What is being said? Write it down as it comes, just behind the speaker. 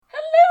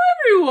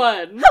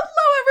everyone!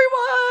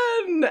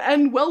 Hello, everyone!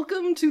 And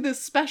welcome to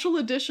this special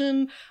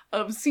edition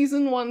of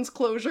Season 1's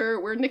closure,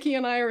 where Nikki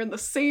and I are in the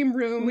same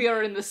room. We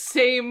are in the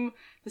same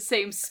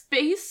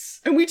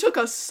space. And we took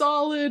a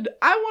solid,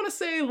 I want to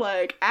say,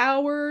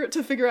 hour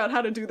to figure out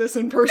how to do this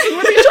in person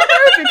with each other,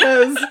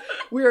 because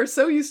we are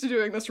so used to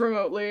doing this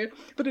remotely.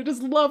 But it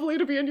is lovely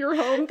to be in your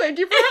home. Thank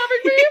you for having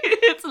me!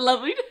 It's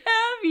lovely to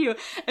have you,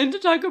 and to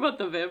talk about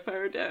the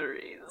Vampire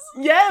Diaries.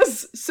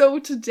 Yes! So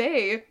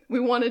today, we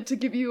wanted to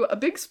give you a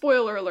big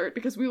spoiler alert,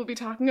 because we will be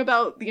talking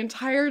about the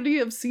entirety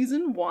of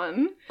Season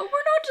 1. But we're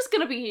not just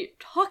going to be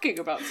talking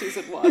about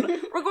Season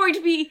 1. We're going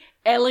to be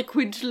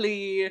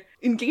eloquently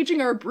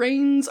engaging our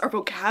brains, our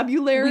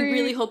vocabulary. We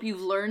really hope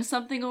you've learned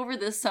something over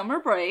this summer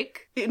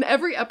break. In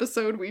every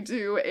episode, we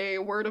do a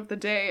word of the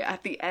day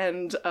at the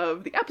end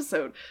of the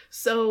episode.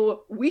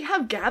 So we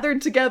have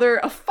gathered together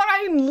a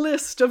fine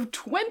list of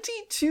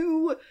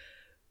 22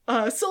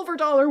 silver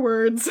dollar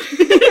words.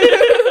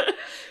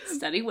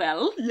 Study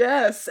well.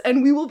 Yes,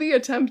 and we will be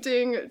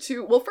attempting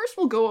to, well, first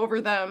we'll go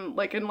over them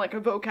in a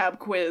vocab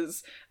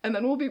quiz, and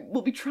then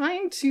we'll be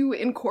trying to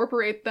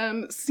incorporate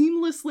them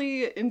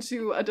seamlessly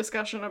into a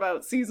discussion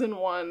about Season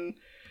 1,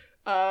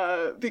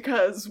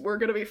 because we're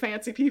gonna be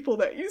fancy people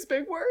that use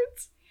big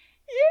words.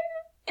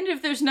 Yeah! And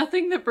if there's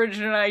nothing that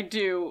Bridget and I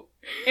do,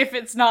 if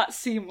it's not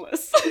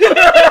seamless.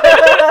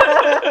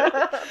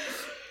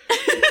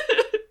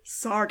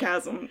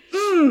 Sarcasm.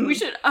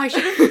 I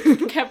should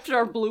have kept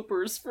our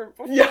bloopers for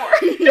before. Yeah.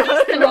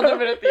 And on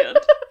them at the end.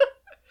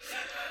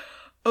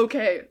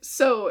 Okay,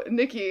 so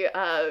Nikki,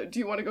 do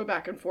you want to go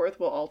back and forth?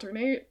 We'll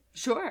alternate.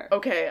 Sure.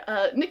 Okay,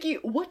 Nikki,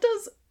 what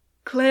does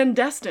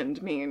clandestine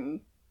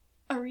mean?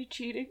 Are we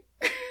cheating?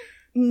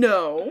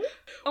 No.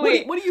 Oh,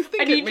 wait, what do you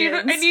think I need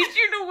it means? I need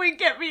you to wink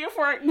at me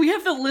we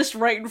have the list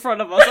right in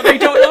front of us, and I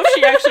don't know if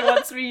she actually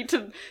wants me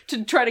to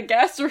try to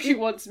guess, or she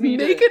wants me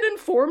to make an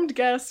informed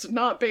guess,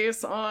 not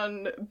based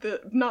on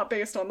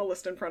the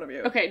list in front of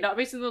you. Okay, not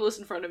based on the list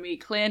in front of me.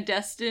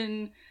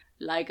 Clandestine,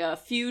 like a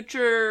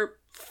future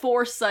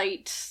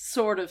foresight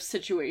sort of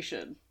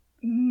situation.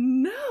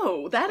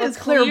 No, that Or is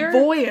clear?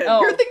 clairvoyant. Oh.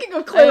 You're thinking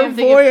of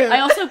clairvoyant. I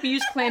also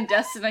used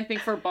clandestine, I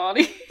think, for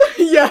body.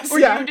 Yes, Or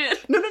yeah. you did.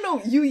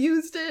 No. You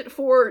used it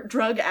for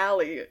Drug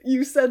Alley.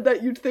 You said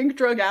that you'd think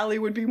Drug Alley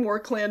would be more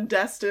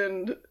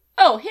clandestine.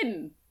 Oh,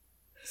 hidden.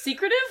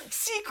 Secretive?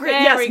 Secret,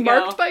 There yes, we go.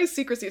 marked by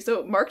secrecy.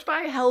 So, marked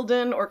by held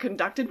in or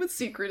conducted with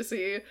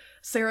secrecy,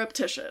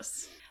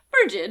 surreptitious.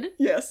 Bridget,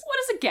 Yes. what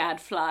is a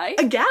gadfly?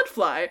 A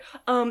gadfly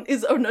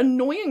is an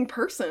annoying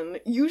person,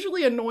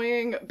 usually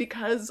annoying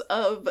because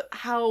of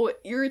how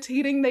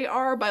irritating they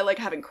are by,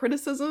 having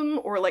criticism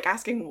or,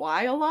 asking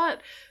why a lot.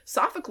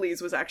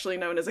 Sophocles was actually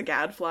known as a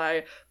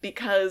gadfly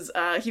because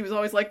he was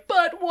always like,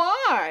 but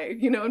why?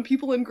 And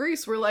people in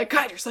Greece were like,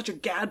 God, you're such a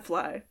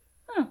gadfly.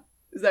 Huh.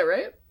 Is that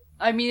right?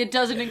 I mean, it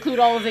doesn't include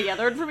all of the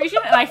other information,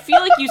 and I feel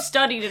like you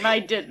studied and I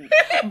didn't.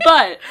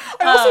 But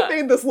I also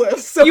made this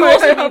list, so you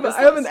also made this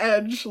I have list. an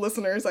edge,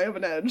 listeners. I have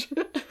an edge.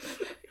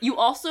 You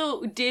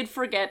also did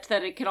forget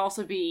that it can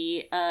also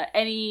be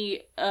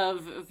any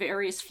of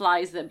various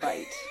flies that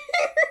bite.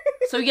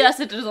 So yes,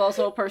 it is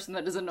also a person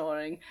that is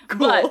annoying.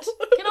 Cool. But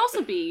it can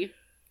also be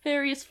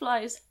various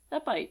flies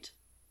that bite.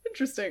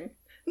 Interesting.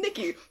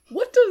 Nikki,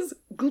 what does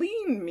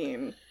glean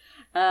mean?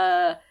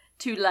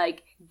 To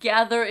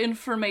gather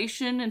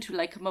information and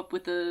to come up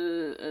with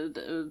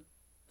a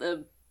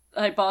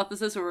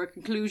hypothesis or a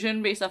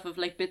conclusion based off of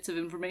bits of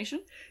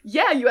information.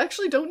 Yeah, you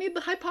actually don't need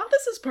the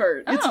hypothesis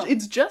part. Oh.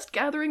 It's just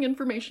gathering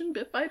information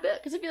bit by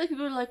bit. Because I feel like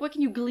people are like, what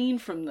can you glean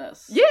from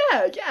this?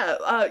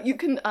 Yeah. You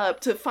can,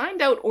 to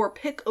find out or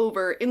pick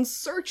over in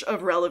search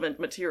of relevant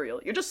material.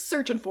 You're just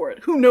searching for it.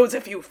 Who knows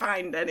if you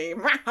find any?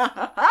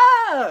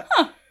 Huh.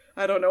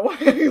 I don't know why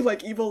I,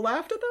 evil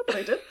laughed at that, but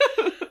I did.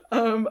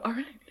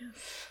 Alright.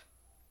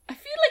 I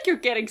feel like you're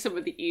getting some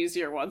of the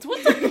easier ones.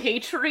 What's a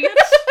patriot?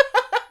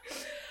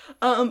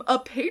 A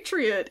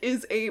patriot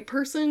is a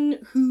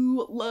person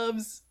who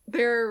loves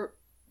their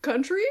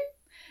country?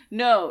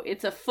 No,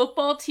 it's a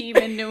football team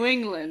in New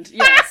England.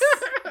 Yes.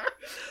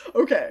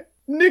 Okay.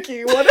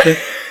 Nikki, what? I'm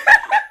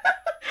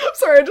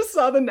sorry, I just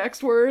saw the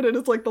next word and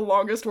it's the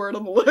longest word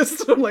on the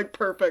list. I'm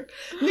perfect.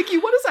 Nikki,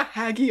 what is a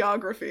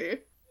hagiography?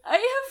 I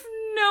have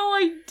no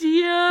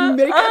idea.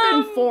 Make an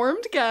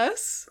informed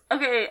guess.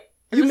 Okay.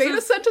 You made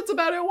a sentence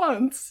about it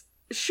once.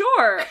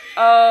 Sure.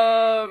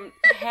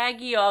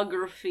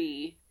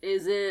 Hagiography.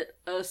 Is it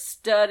a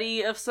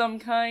study of some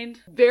kind?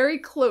 Very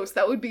close.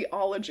 That would be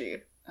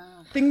ology.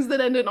 Things that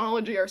end in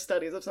ology are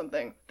studies of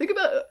something. Think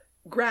about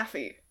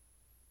graphy.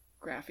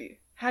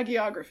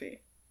 Hagiography.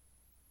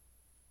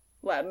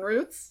 Latin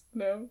roots?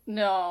 No.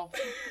 No.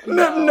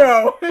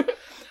 No.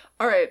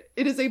 Alright,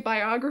 it is a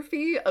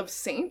biography of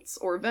saints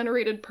or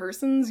venerated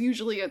persons.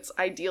 Usually it's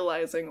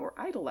idealizing or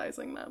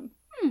idolizing them.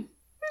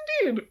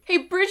 Indeed. Hey,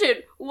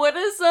 Bridget, what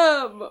does,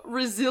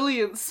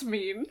 resilience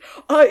mean?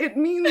 It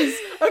means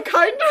a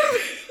kind of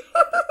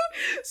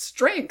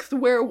strength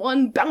where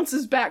one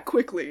bounces back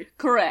quickly.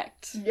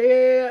 Correct.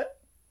 Yeah.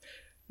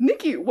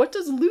 Nikki, what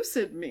does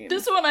lucid mean?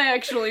 This one I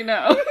actually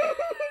know.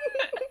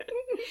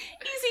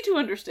 to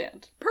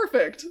understand.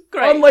 Perfect.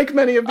 Great. Unlike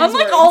many of these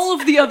Unlike words. all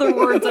of the other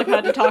words I've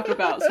had to talk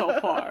about so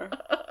far.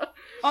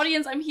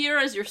 Audience, I'm here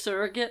as your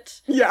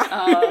surrogate. Yeah.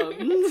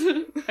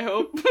 I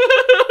hope.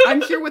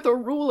 I'm here with a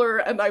ruler,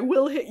 and I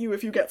will hit you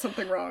if you get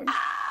something wrong.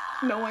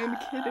 No, I'm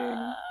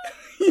kidding.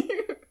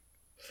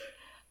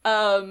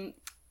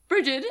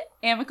 Bridget,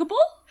 amicable?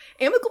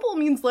 Amicable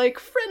means, like,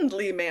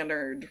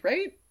 friendly-mannered,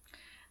 right?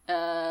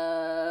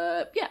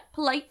 Yeah,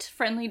 polite,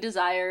 friendly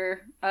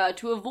desire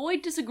to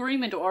avoid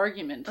disagreement or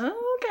argument.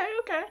 Oh,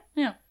 okay.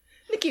 Yeah.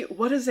 Nikki,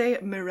 what is a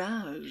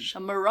mirage? A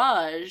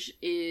mirage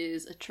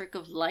is a trick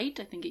of light.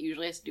 I think it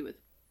usually has to do with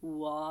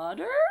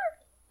water.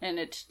 And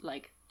it,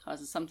 like,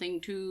 causes something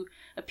to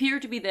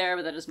appear to be there,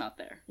 but that is not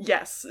there.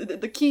 Yes,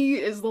 the key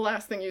is the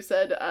last thing you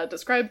said.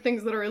 Describe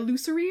things that are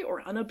illusory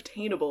or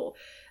unobtainable,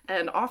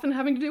 and often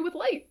having to do with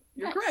light.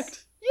 You're Nice.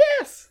 correct.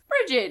 Yes!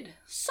 Frigid,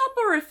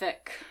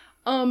 soporific.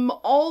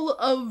 All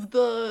of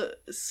the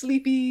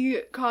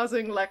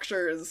sleepy-causing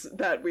lectures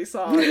that we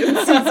saw in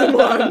season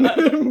 1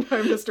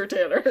 by Mr.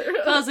 Tanner.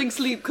 Causing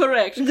sleep,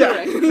 correct.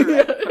 Yeah.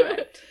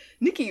 Correct.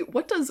 Nikki,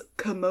 what does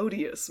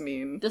commodious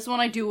mean? This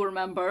one I do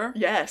remember.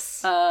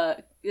 Yes.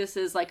 This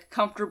is like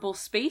comfortable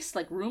space,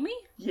 like roomy.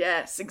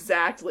 Yes,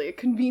 exactly.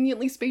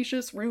 Conveniently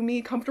spacious,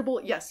 roomy,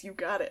 comfortable. Yes, you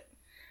got it.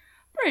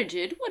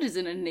 Bridget, what is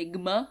an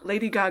enigma?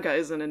 Lady Gaga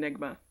is an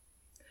enigma.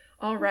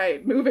 All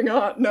right, moving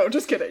on. No,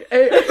 just kidding.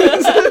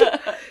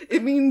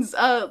 It means,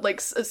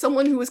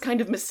 someone who is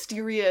kind of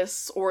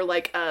mysterious, or,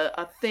 like,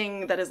 a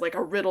thing that is, like,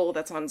 a riddle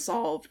that's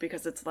unsolved,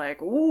 because it's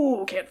like,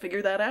 ooh, can't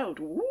figure that out.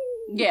 Ooh.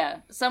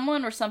 Yeah,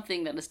 someone or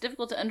something that is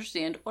difficult to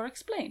understand or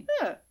explain.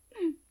 Yeah.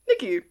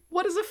 Nikki,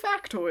 what is a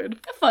factoid?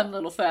 A fun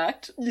little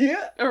fact.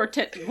 Yeah. Or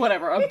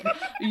whatever. I'm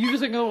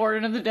using a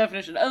word in the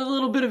definition. A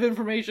little bit of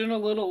information, a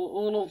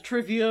little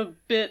trivia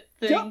bit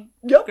thing.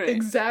 Yep, Great.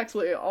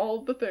 exactly.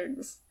 All the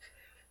things.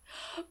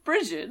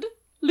 Bridget,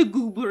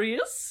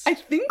 lugubrious. I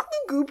think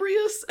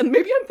lugubrious, and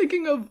maybe I'm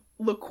thinking of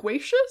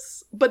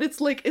loquacious, but it's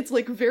like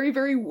very,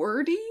 very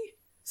wordy.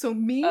 So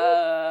me? Is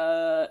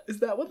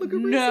that what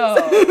lugubrious no.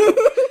 is?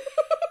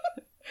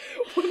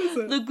 What is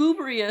it?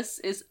 Lugubrious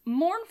is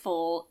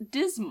mournful,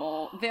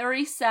 dismal,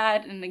 very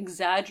sad, and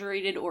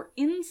exaggerated or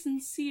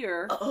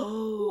insincere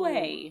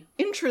way.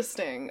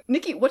 Interesting.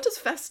 Nikki, what does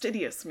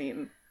fastidious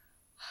mean?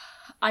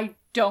 I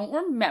don't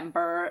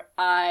remember.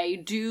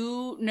 I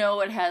do know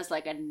it has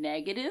like a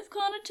negative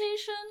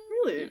connotation.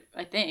 Really?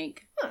 I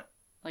think. Huh.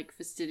 Like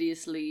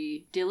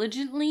fastidiously,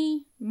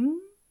 diligently.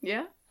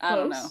 Yeah. I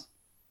don't close. know.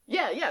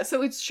 Yeah.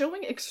 So it's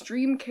showing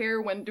extreme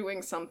care when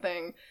doing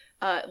something.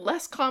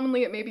 Less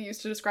commonly, it may be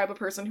used to describe a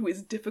person who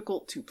is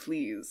difficult to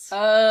please.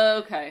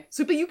 Okay.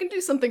 So, but you can do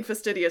something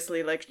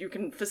fastidiously, like you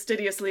can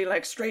fastidiously,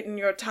 like, straighten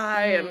your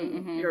tie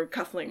and your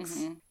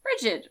cufflinks.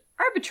 Rigid,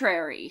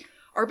 arbitrary.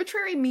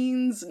 Arbitrary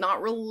means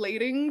not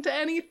relating to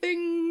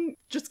anything,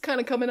 just kind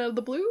of coming out of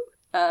the blue.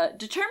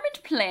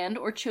 Determined, planned,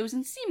 or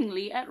chosen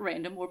seemingly at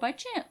random or by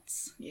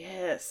chance.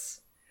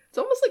 Yes. It's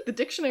almost like the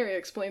dictionary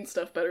explains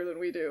stuff better than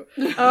we do.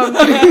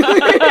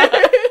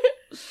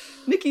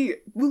 Nikki,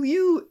 will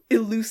you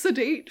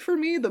elucidate for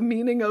me the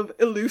meaning of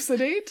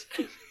elucidate?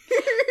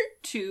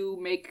 To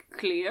make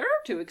clear,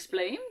 to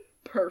explain.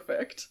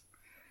 Perfect.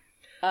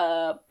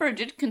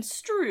 Bridget,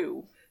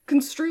 construe.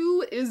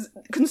 Construe is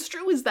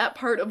that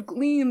part of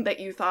Glean that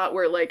you thought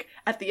where, like,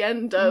 at the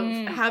end of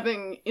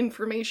having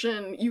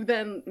information, you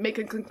then make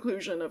a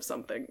conclusion of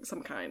something,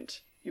 some kind.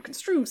 You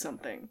construe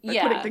something by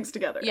putting things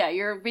together. Yeah,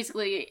 you're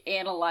basically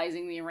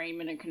analyzing the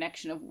arrangement and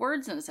connection of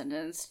words in a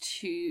sentence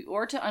to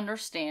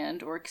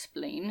understand or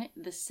explain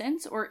the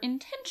sense or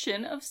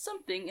intention of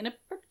something in a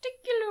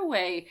particular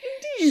way.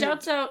 Indeed.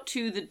 Shouts out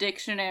to the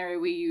dictionary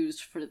we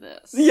used for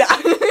this.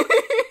 Yeah.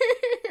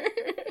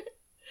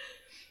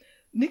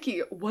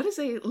 Nikki, what is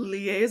a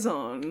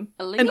liaison?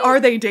 And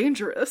are they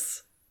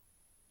dangerous?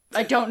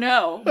 I don't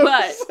know,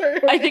 but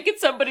Sorry. I think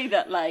it's somebody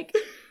that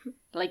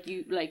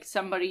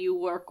somebody you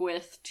work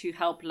with to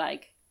help,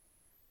 like,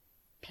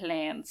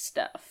 plan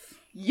stuff.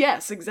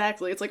 Yes,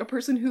 exactly. It's like a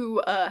person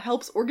who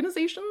helps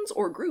organizations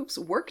or groups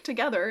work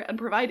together and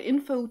provide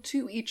info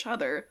to each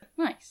other.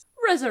 Nice.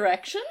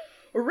 Resurrection.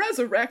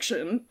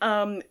 Resurrection,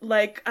 when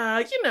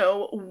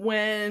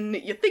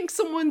you think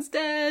someone's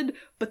dead,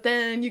 but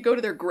then you go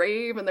to their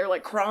grave and they're,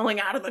 like,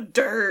 crawling out of the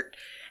dirt,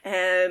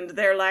 and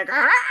they're like,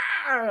 ah!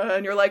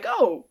 And you're like,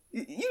 oh,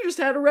 you just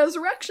had a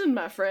resurrection,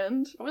 my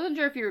friend. I wasn't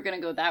sure if you were gonna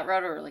go that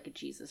route or, like, a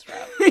Jesus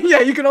route.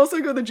 Yeah, you can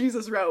also go the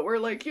Jesus route, where,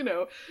 like,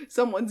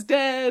 someone's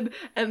dead,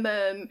 and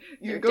then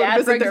you go to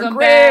visit their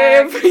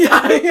grave.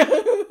 Yeah.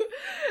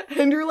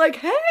 And you're like,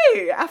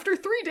 hey, after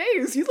 3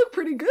 days, you look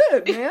pretty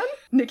good, man.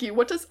 Nikki,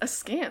 what does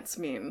askance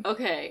mean?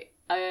 Okay,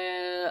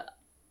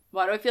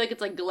 why do I feel like it's,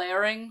 like,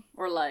 glaring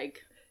or,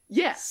 like,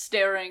 Yes.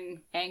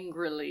 staring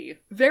angrily?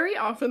 Very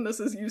often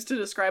this is used to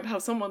describe how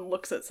someone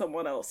looks at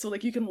someone else. So,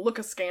 like, you can look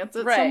askance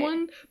at Right.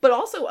 someone, but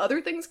also other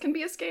things can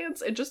be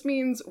askance. It just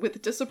means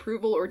with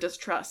disapproval or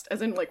distrust,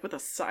 as in, like, with a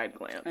side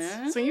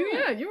glance. So, you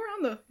were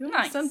on the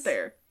Nice. scent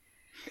there.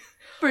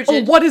 Bridget.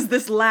 Oh, what is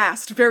this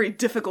last very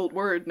difficult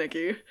word,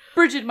 Nikki?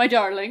 Bridget, my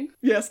darling.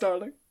 Yes,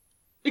 darling.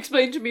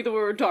 Explain to me the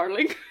word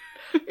darling.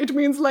 It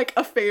means like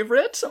a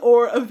favorite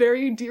or a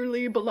very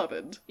dearly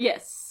beloved.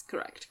 Yes,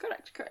 correct.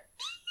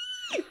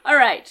 All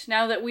right,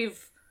 now that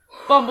we've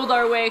bumbled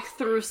our way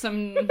through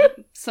some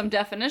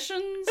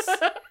definitions,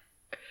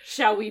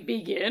 shall we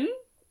begin?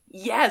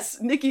 Yes,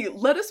 Nikki,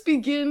 let us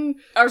begin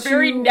Our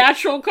very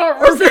natural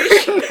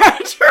conversation.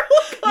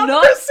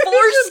 Not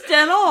forced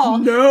at all.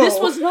 No. This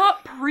was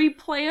not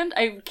pre-planned.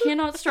 I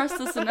cannot stress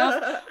this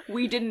enough.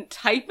 We didn't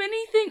type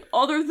anything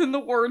other than the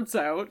words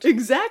out.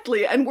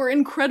 Exactly, and we're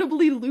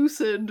incredibly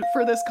lucid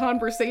for this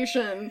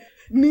conversation.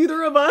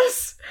 Neither of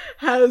us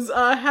has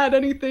had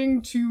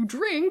anything to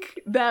drink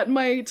that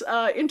might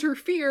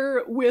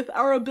interfere with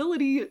our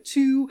ability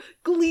to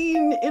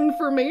glean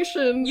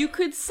information. You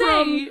could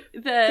say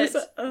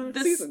that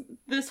season.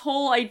 this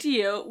whole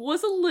idea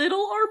was a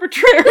little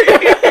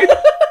arbitrary.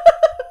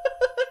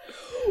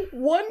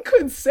 One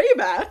could say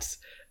that,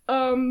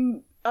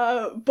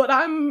 but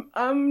I'm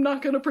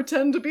not gonna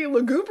pretend to be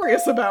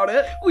lugubrious about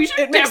it. We should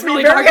It makes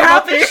me definitely very talk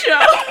about happy. this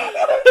show.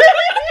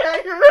 Yeah,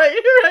 you're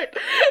right.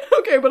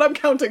 Okay, but I'm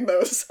counting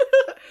those.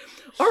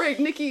 All right,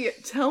 Nikki,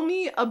 tell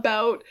me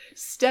about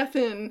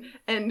Stefan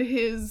and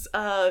his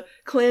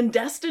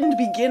clandestine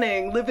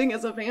beginning, living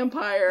as a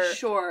vampire.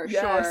 Sure.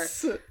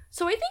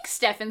 So I think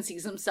Stefan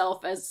sees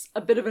himself as a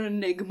bit of an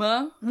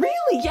enigma.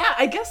 Really? Yeah,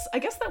 I guess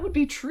that would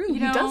be true. You He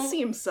know, does see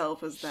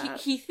himself as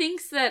that. He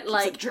thinks that, It's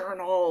like... a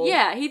journal.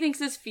 Yeah, he thinks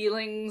his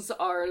feelings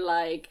are,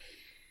 like,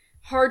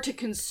 hard to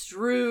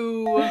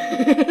construe.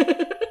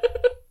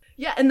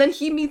 Yeah, and then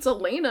he meets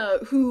Elena,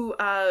 who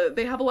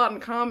they have a lot in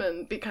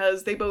common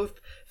because they both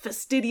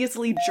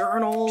fastidiously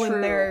journal in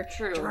their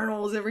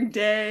journals every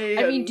day.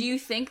 I mean, do you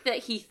think that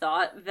he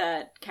thought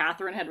that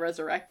Catherine had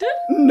resurrected?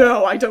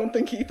 No, I don't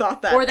think he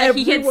thought that. Or that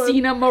he had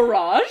seen a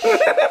mirage?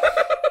 Oh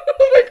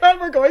my god,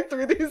 we're going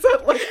through these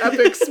at, like,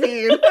 epic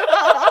speed.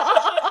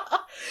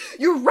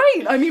 You're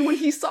right. I mean, when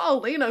he saw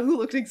Elena, who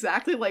looked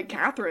exactly like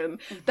Catherine,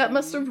 that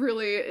must have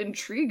really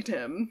intrigued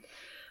him.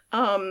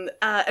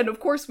 And of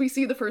course we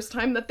see the first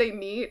time that they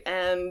meet,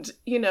 and,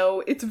 you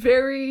know, it's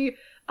very,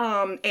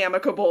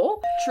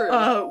 amicable.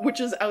 True. Which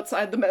is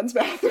outside the men's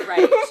bathroom.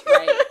 Right.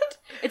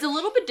 It's a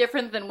little bit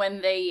different than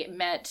when they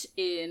met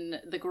in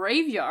the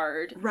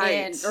graveyard.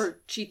 Right. Or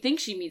she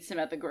thinks she meets him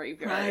at the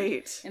graveyard.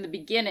 Right. In the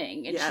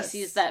beginning. And Yes. she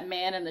sees that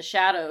man in the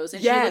shadows.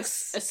 And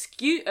Yes.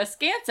 she looks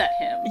askance at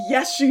him.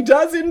 Yes, she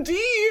does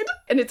indeed.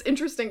 And it's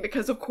interesting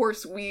because, of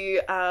course,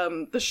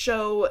 the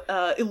show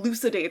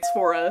elucidates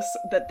for us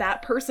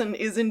that person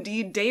is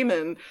indeed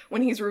Damon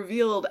when he's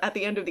revealed at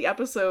the end of the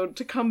episode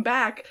to come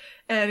back,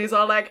 and he's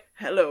all like,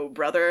 "Hello,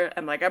 brother,"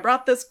 and like, "I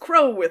brought this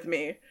crow with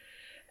me."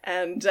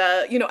 And,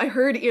 you know, I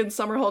heard Ian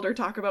Somerhalder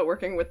talk about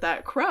working with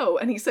that crow,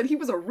 and he said he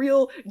was a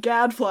real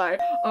gadfly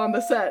on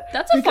the set.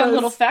 That's a fun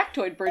little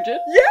factoid, Bridget.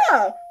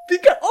 Yeah!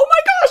 Because, oh my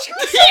gosh! You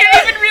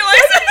didn't even realize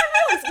it!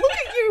 Look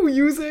at you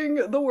using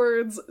the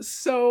words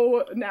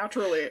so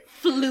naturally.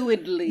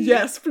 Fluidly.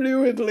 Yes,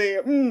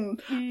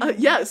 fluidly.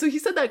 Yeah, so he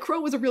said that crow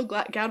was a real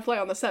gadfly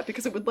on the set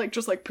because it would, like,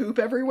 just, like, poop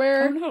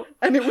everywhere. Oh, no.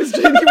 And he was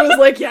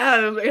like,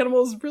 yeah,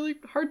 animals really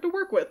hard to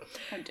work with.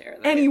 How dare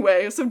they?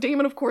 Anyway, so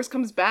Damon, of course,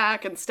 comes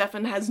back, and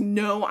Stefan has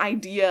no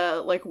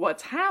idea, like,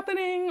 what's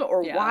happening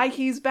or why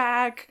he's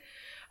back.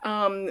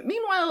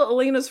 Meanwhile,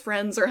 Elena's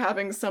friends are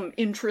having some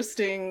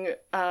interesting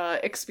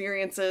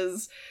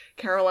experiences.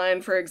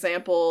 Caroline, for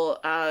example,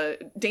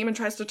 Damon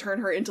tries to turn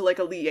her into, like,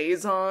 a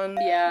liaison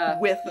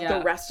with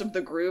the rest of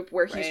the group,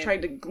 where he's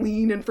trying to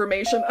glean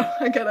information.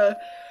 I get a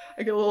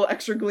little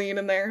extra glean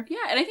in there.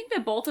 Yeah, and I think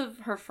that both of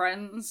her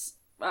friends,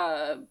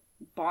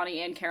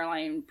 Bonnie and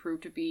Caroline,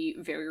 proved to be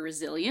very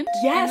resilient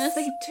in this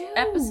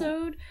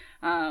episode.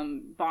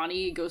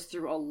 Bonnie goes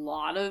through a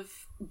lot of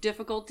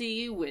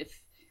difficulty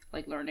with,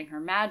 like, learning her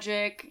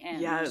magic,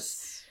 and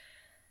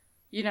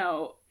you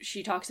know,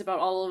 she talks about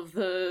all of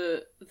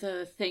the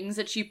things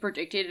that she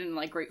predicted in,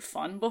 like, great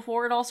fun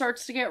before it all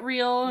starts to get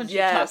real, and she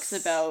talks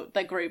about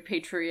the great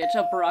patriot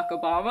of Barack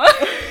Obama.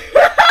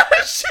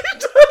 She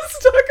does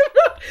talk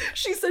about...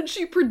 She said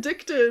she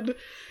predicted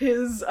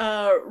his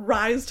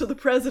rise to the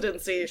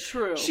presidency.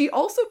 True. She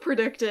also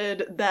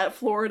predicted that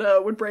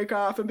Florida would break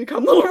off and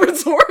become little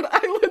resort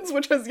islands,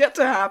 which has yet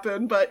to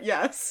happen, but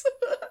yes.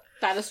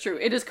 That is true.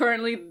 It is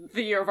currently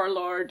the year of our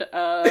Lord,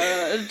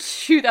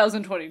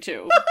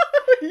 2022.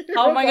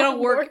 How am I gonna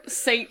work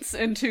saints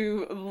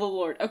into the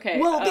Lord? Okay.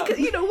 Well, because,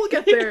 you know, we'll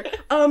get there.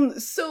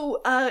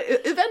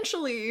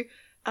 Eventually,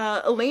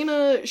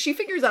 Elena, she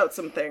figures out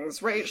some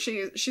things, right?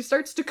 She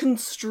starts to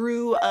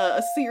construe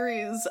a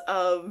series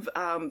of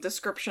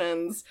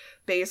descriptions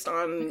based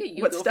on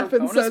what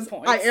Stefan says.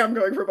 Points. I am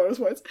going for bonus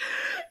points.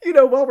 You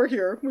know, while we're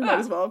here, we might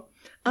as well.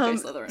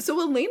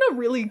 So Elena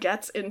really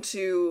gets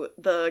into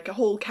the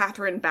whole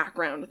Catherine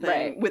background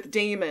thing with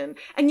Damon.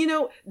 And, you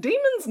know,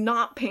 Damon's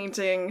not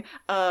painting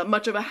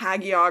much of a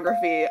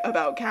hagiography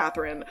about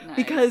Catherine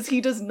because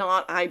he does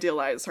not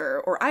idealize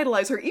her or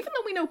idolize her, even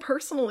though we know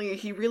personally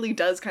he really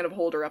does kind of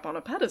hold her up on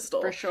a pedestal.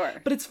 For sure.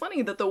 But it's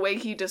funny that the way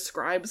he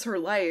describes her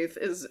life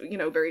is, you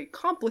know, very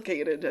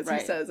complicated, as he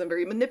says, and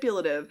very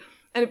manipulative.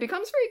 And it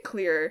becomes very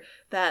clear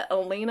that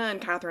Elena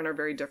and Catherine are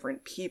very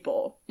different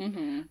people.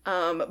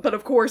 But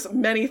of course,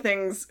 many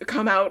things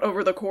come out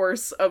over the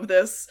course of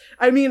this.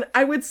 I mean,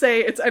 I would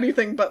say it's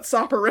anything but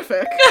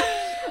soporific.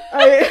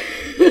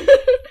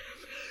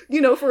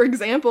 For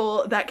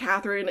example, that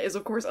Catherine is,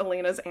 of course,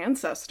 Elena's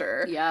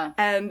ancestor. Yeah.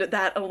 And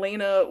that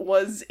Elena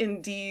was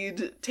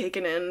indeed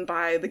taken in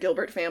by the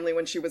Gilbert family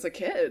when she was a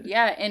kid.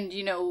 Yeah, and,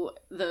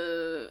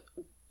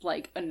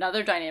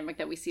 another dynamic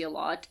that we see a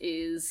lot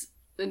is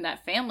in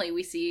that family,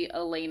 we see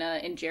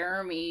Elena and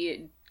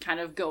Jeremy kind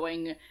of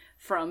going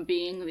from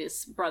being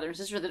this brother and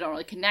sister that don't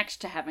really connect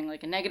to having, a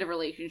negative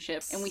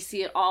relationship. And we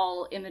see it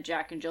all in the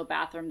Jack and Jill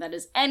bathroom that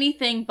is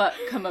anything but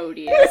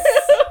commodious.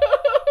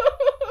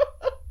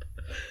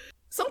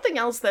 Something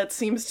else that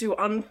seems to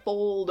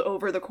unfold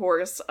over the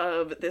course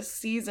of this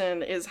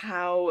season is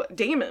how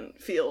Damon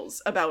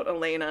feels about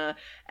Elena.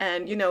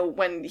 And,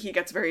 when he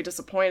gets very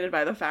disappointed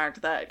by the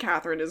fact that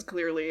Catherine is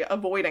clearly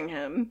avoiding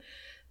him,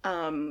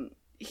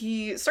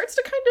 he starts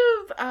to kind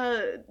of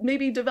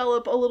maybe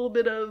develop a little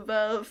bit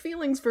of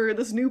feelings for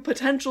this new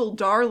potential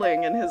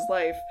darling in his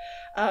life,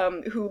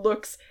 who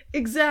looks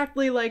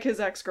exactly like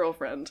his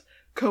ex-girlfriend.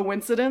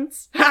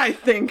 Coincidence? I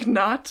think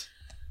not.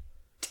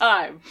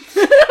 Time.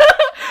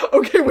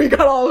 Okay, we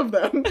got all of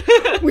them.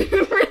 We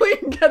didn't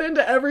really get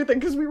into everything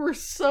because we were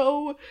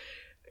so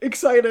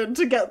excited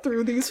to get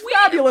through these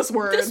fabulous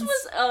words. This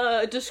was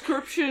a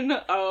description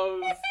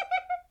of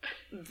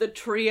the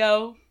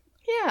trio.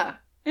 Yeah.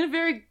 In a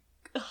very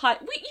high...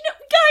 guys, we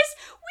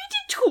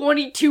did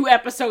 22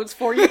 episodes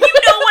for you. You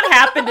know what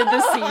happened in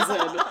this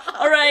season.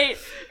 Alright?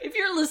 If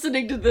you're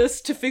listening to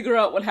this to figure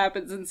out what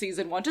happens in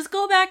season 1, just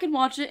go back and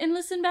watch it and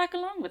listen back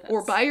along with us.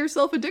 Or buy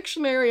yourself a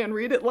dictionary and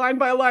read it line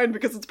by line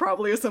because it's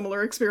probably a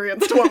similar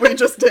experience to what we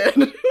just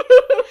did.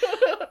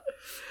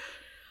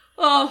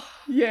 Oh.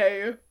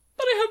 Yay.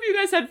 But I hope you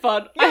guys had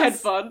fun.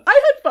 Yes, I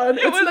had fun.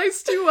 It's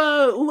nice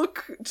to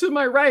look to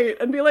my right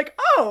and be like,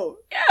 oh,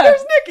 yeah,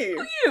 there's Nikki.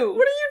 Who are you?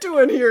 What are you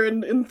doing here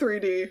in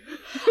 3D?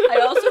 I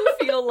also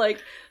feel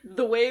like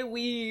the way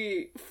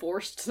we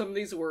forced some of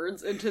these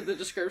words into the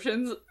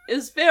descriptions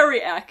is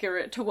very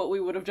accurate to what we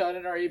would have done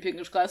in our AP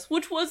English class,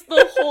 which was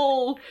the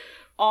whole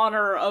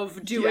honor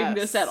of doing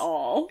this at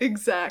all.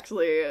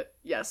 Exactly.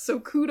 Yes, so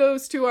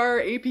kudos to our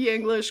AP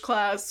English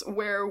class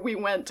where we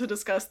went to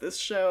discuss this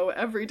show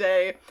every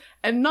day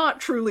and not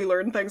truly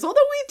learn things, although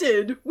we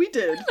did. We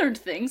learned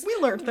things. We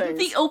learned things.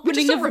 The opening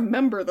we just don't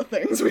remember the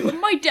things we learned.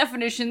 My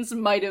definitions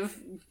might have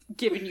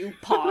given you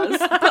pause,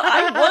 but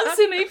I was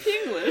in AP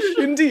English.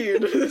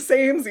 Indeed.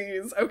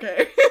 Samesies.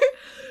 Okay.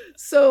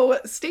 So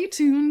stay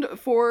tuned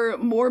for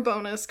more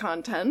bonus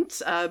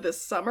content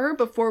this summer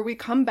before we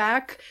come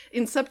back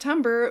in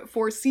September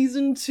for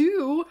season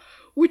 2,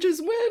 which is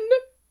when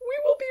we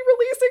will be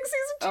releasing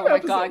season 2 Oh my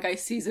episodes. god,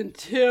 guys, season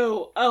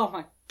 2. Oh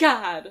my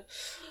god.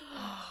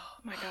 Oh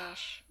my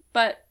gosh.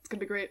 But it's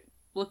gonna be great.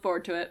 Look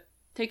forward to it.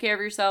 Take care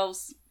of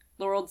yourselves.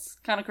 The world's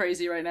kind of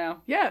crazy right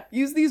now. Yeah,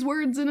 use these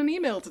words in an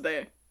email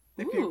today.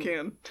 If you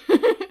can.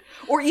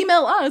 Or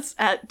email us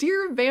at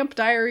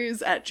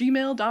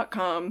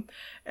dearvampdiaries@gmail.com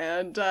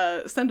and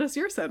send us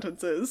your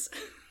sentences.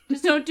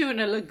 Just don't do it in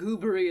a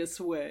lugubrious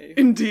way.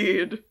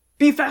 Indeed.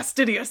 Be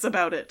fastidious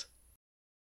about it.